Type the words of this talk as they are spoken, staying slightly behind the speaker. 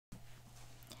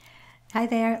Hi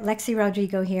there, Lexi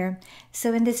Rodrigo here.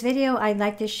 So in this video, I'd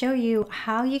like to show you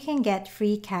how you can get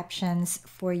free captions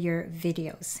for your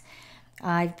videos.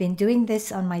 I've been doing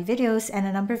this on my videos and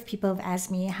a number of people have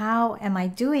asked me, how am I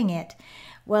doing it?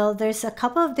 Well, there's a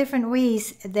couple of different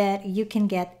ways that you can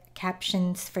get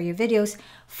captions for your videos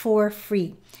for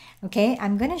free. Okay,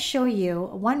 I'm going to show you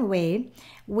one way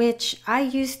which I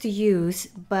used to use,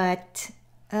 but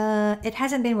it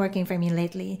hasn't been working for me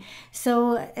lately.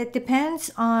 So it depends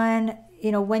on,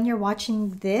 when you're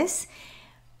watching this,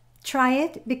 try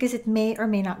it because it may or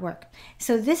may not work.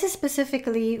 So this is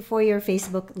specifically for your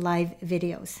Facebook Live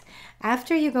videos.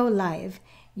 After you go live,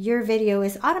 your video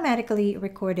is automatically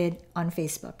recorded on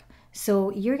Facebook.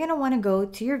 So you're going to want to go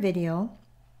to your video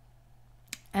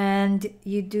and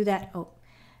you do that. Oh,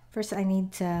 first I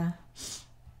need to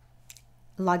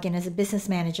log in as a business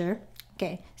manager.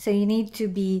 Okay, so you need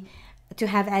to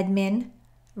have admin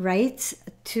rights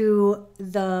to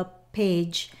the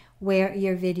page where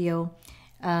your video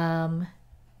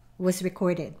was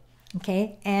recorded.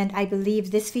 Okay, and I believe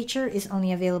this feature is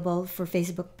only available for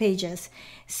Facebook pages.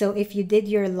 So if you did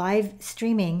your live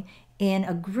streaming in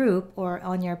a group or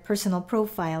on your personal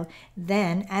profile,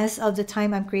 then as of the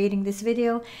time I'm creating this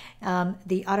video,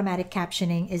 the automatic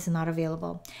captioning is not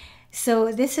available.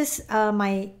 So this is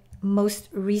my most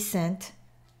recent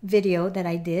video that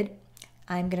I did.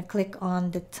 I'm going to click on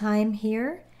the time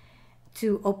here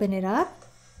to open it up.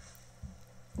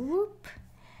 Whoop.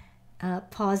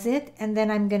 Pause it, and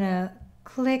then I'm going to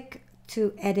click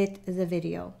to edit the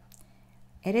video.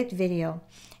 Edit video.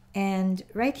 And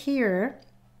right here,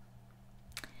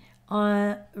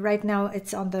 right now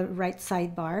it's on the right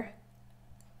sidebar.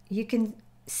 You can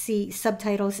see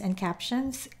subtitles and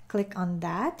captions. Click on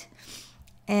that.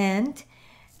 And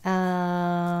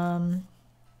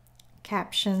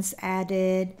captions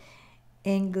added,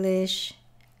 English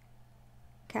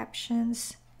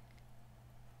captions.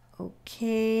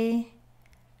 Okay.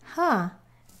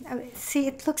 See,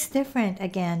 it looks different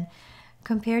again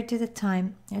compared to the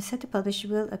time. You're set to publish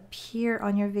will appear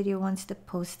on your video once the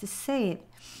post is saved.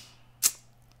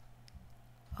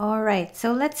 All right,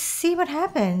 so let's see what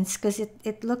happens because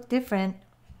it looked different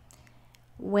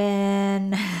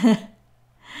when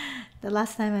the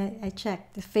last time I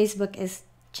checked. The Facebook is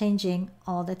changing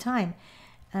all the time.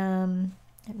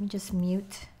 Let me just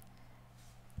mute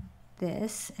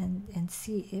this and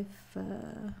see if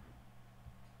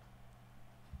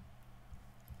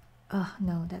oh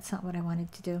no, that's not what I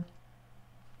wanted to do.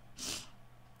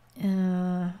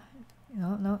 No,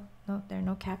 there are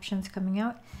no captions coming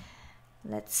out.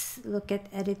 Let's look at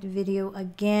edit video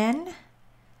again.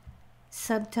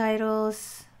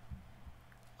 Subtitles,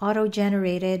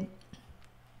 auto-generated.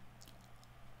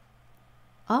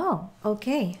 Oh,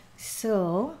 okay.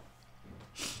 So,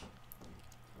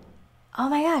 oh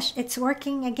my gosh, it's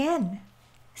working again.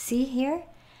 See here?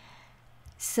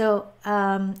 So,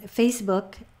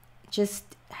 Facebook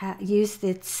just used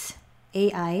its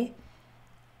AI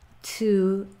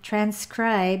to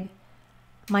transcribe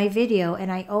my video,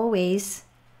 and I almost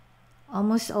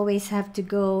always have to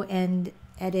go and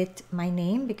edit my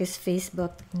name because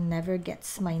Facebook never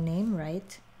gets my name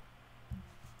right.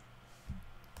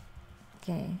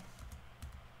 Okay,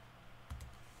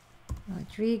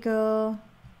 Rodrigo,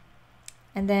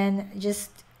 and then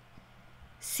just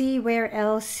see where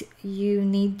else you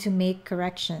need to make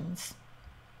corrections.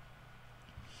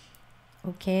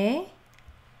 Okay,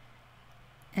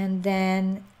 and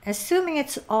then assuming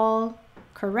it's all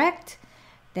correct,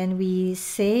 then we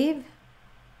save.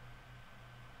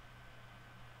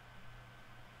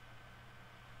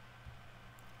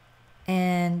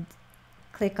 And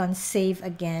click on save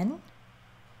again.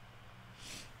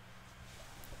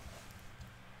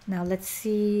 Now let's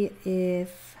see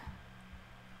if,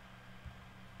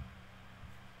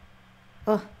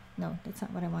 oh no, that's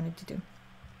not what I wanted to do.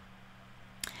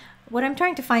 What I'm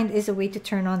trying to find is a way to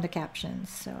turn on the captions.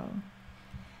 So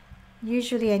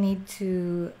usually I need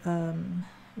to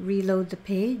reload the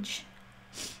page.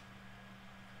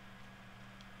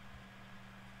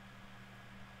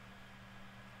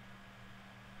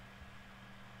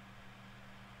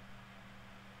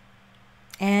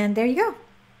 And there you go.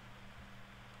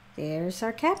 There's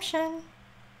our caption.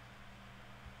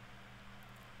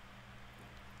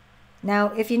 Now,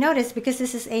 if you notice, because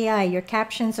this is AI, your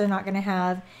captions are not going to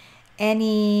have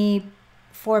any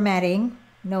formatting,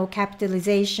 no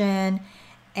capitalization,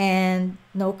 and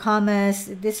no commas.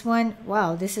 This one,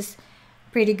 wow, this is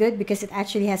pretty good because it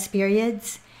actually has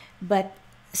periods, but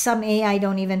some AI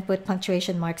don't even put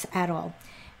punctuation marks at all.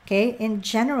 Okay, in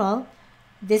general,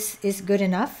 this is good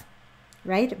enough,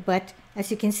 right? But as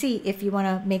you can see, if you want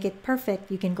to make it perfect,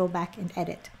 you can go back and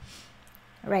edit.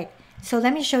 All right, so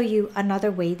let me show you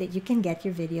another way that you can get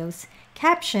your videos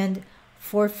captioned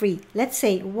for free. Let's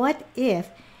say, what if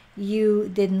you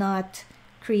did not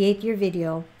create your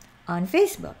video on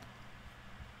Facebook?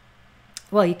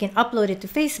 Well, you can upload it to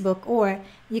Facebook, or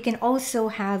you can also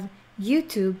have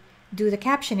YouTube do the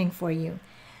captioning for you.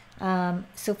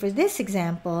 So for this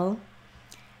example,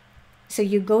 so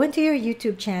you go into your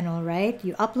YouTube channel, right?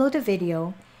 You upload a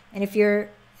video, and if you're,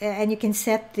 and you can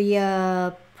set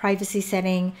the privacy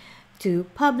setting to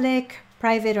public,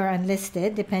 private, or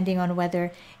unlisted, depending on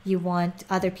whether you want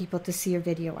other people to see your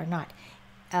video or not.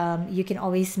 You can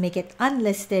always make it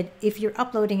unlisted if you're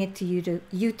uploading it to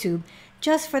YouTube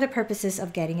just for the purposes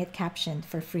of getting it captioned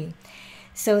for free.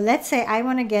 So let's say I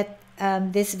want to get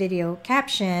this video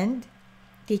captioned,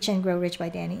 Teach and Grow Rich by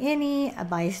Danny Inney, a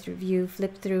biased review,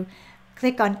 flip through,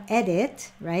 click on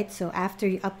edit, right? So after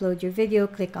you upload your video,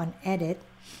 click on edit.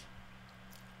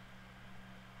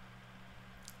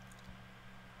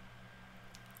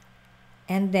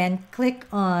 And then click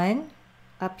on,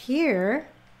 up here,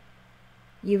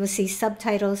 you will see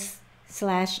subtitles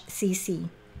 /CC.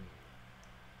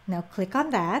 Now click on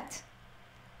that,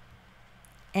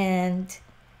 and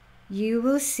you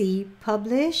will see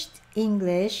published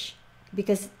English,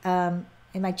 because in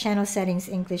my channel settings,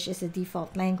 English is the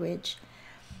default language.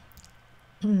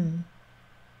 Okay,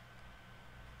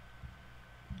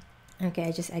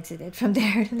 I just exited from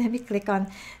there. Let me click on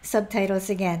subtitles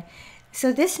again.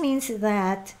 So this means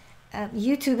that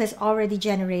YouTube has already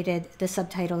generated the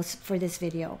subtitles for this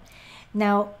video.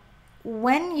 Now,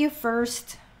 when you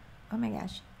first, oh my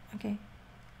gosh, okay,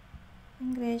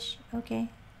 English, okay.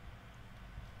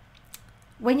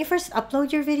 When you first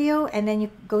upload your video and then you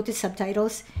go to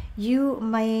subtitles, you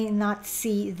may not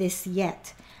see this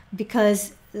yet,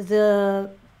 because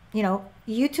YouTube's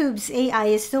AI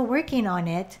is still working on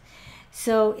it.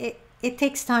 So it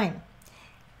takes time,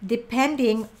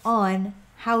 depending on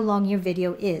how long your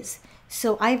video is.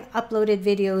 So I've uploaded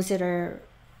videos that are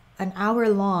an hour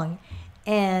long,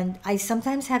 and I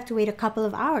sometimes have to wait a couple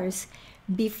of hours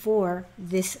before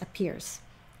this appears.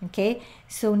 Okay,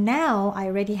 so now I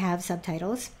already have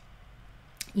subtitles.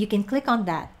 You can click on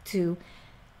that to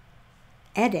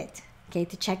edit, okay,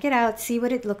 to check it out, see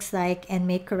what it looks like, and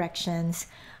make corrections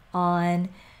on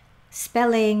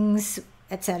spellings,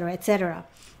 etc., etc.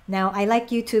 Now, I like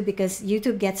YouTube because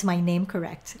YouTube gets my name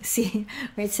correct. See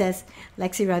where it says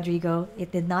Lexi Rodrigo,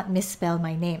 it did not misspell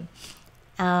my name.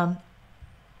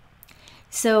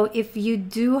 So if you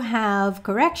do have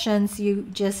corrections, you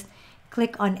just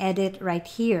click on edit right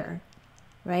here,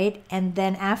 right? And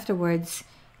then afterwards,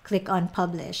 click on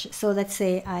publish. So let's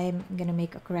say I'm going to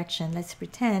make a correction. Let's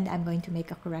pretend I'm going to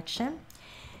make a correction.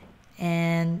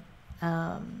 And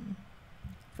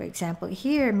for example,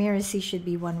 here, Miracy should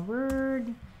be one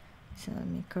word. So let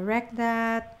me correct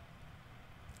that.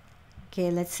 Okay,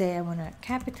 let's say I want to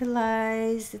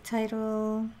capitalize the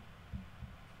title.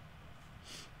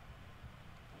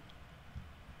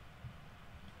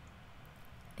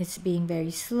 It's being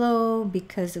very slow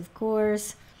because, of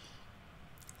course,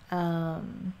 where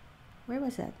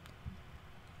was that?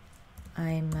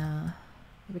 I'm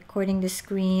recording the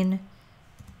screen.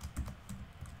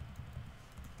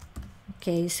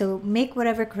 Okay, so make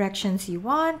whatever corrections you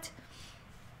want,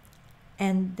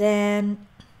 and then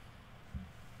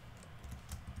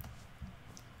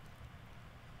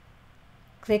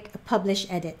click Publish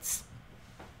Edits.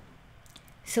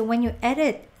 So when you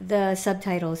edit the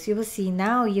subtitles, you will see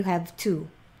now you have two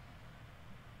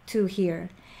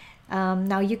here.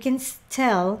 Now you can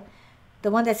tell the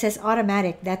one that says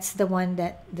automatic, that's the one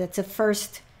that's the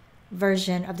first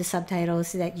version of the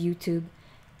subtitles that YouTube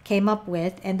came up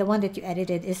with, and the one that you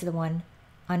edited is the one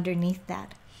underneath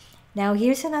that. Now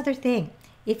here's another thing.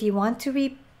 If you want to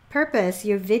repurpose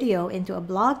your video into a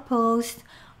blog post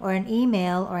or an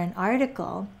email or an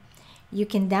article, you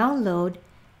can download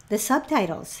the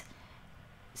subtitles.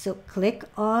 So click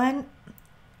on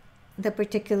the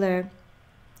particular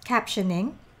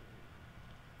captioning,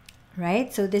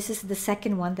 right? So this is the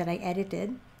second one that I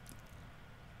edited.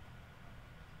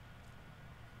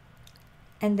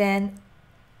 And then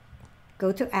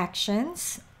go to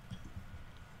Actions.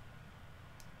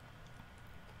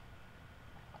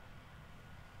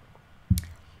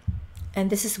 And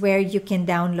this is where you can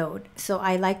download. So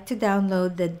I like to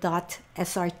download the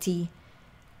 .srt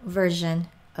version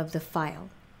of the file.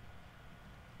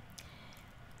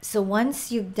 So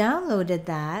once you've downloaded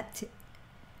that,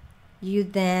 you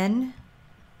then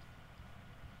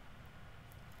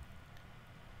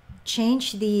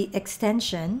change the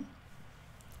extension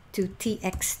to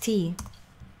txt.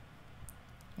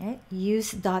 Okay.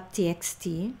 Use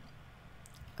 .txt.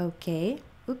 Okay.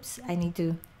 oops, I need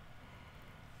to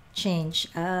change.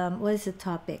 What is the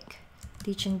topic?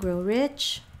 Teach and Grow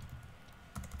Rich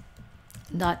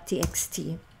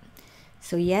 .txt.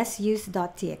 So yes, use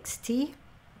 .txt.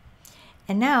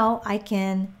 And now I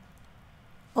can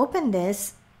open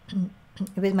this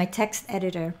with my text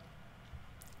editor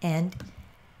and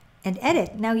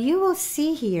edit. Now you will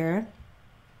see here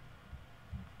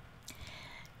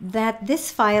that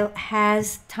this file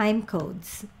has time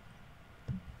codes.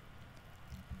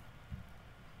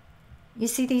 You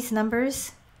see these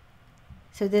numbers?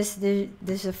 So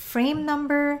there's a frame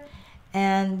number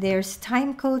and there's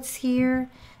time codes here,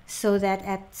 so that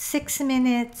at 6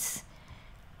 minutes,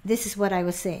 this is what I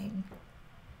was saying,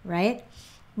 right?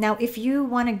 Now, if you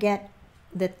want to get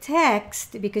the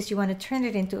text because you want to turn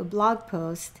it into a blog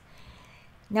post,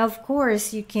 now, of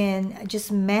course, you can just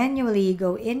manually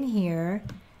go in here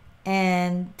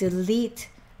and delete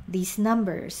these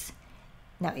numbers.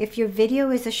 Now, if your video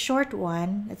is a short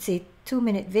one, let's say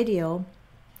 2-minute video,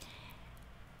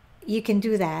 you can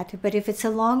do that. But if it's a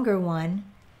longer one,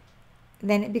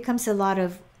 then it becomes a lot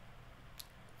of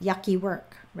yucky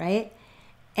work, right?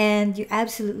 And you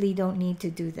absolutely don't need to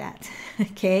do that,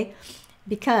 okay?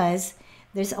 Because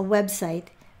there's a website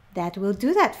that will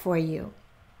do that for you.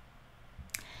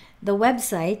 The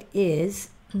website is,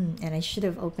 and I should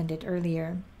have opened it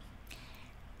earlier.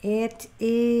 It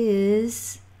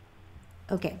is,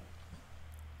 okay.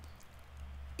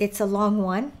 It's a long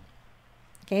one,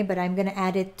 okay, but I'm gonna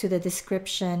add it to the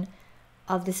description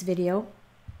of this video.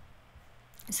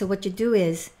 So what you do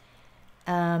is,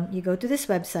 you go to this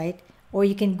website, or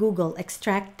you can Google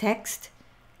extract text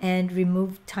and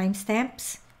remove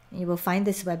timestamps. You will find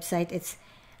this website. It's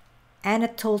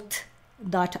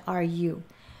untitled.ru.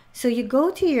 So you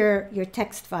go to your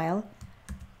text file,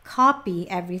 copy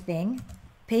everything,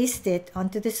 paste it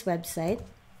onto this website,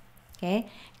 okay?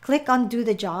 Click on do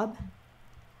the job,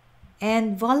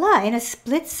 and voila, in a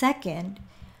split second,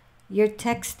 your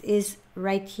text is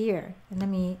right here. And let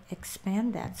me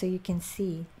expand that so you can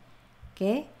see,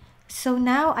 okay? So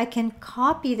now I can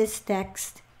copy this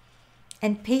text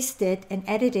and paste it and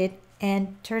edit it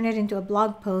and turn it into a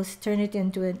blog post, turn it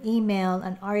into an email,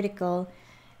 an article,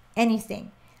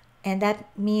 anything. And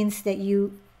that means that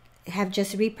you have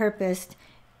just repurposed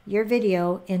your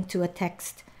video into a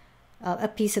text, a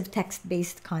piece of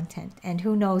text-based content. And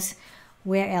who knows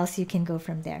where else you can go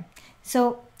from there.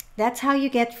 So that's how you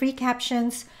get free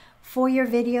captions for your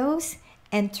videos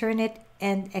and turn it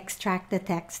and extract the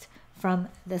text from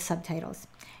the subtitles.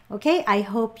 Okay, I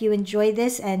hope you enjoyed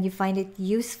this and you find it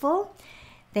useful.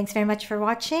 Thanks very much for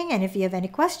watching. And if you have any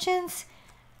questions,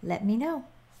 let me know.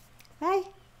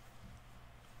 Bye.